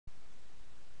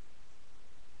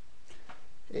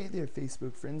Hey there,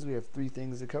 Facebook friends. We have 3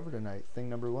 things to cover tonight. Thing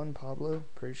number 1, Pablo,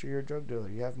 pretty sure you're a drug dealer.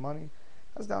 You have money.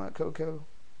 I was down at Cocoa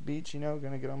Beach,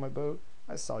 gonna get on my boat.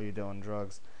 I saw you doing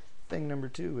drugs. Thing number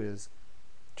 2 is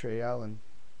Trey Allen.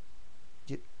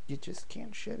 You just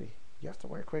can't shivvy. You have to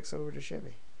wear Quicksilver to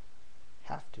shivvy.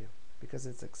 Have to, because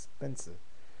it's expensive.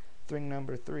 Thing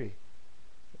number 3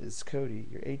 is Cody.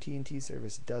 Your AT&T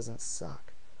service doesn't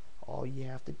suck. All you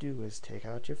have to do is take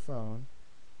out your phone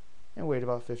and wait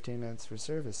about 15 minutes for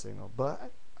service signal.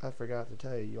 But I forgot to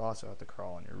tell you, you also have to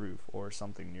crawl on your roof or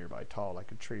something nearby tall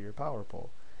like a tree or power pole.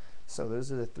 So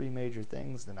those are the 3 major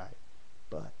things tonight.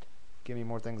 But give me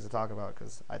more things to talk about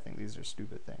because I think these are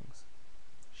stupid things.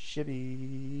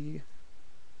 Shibby.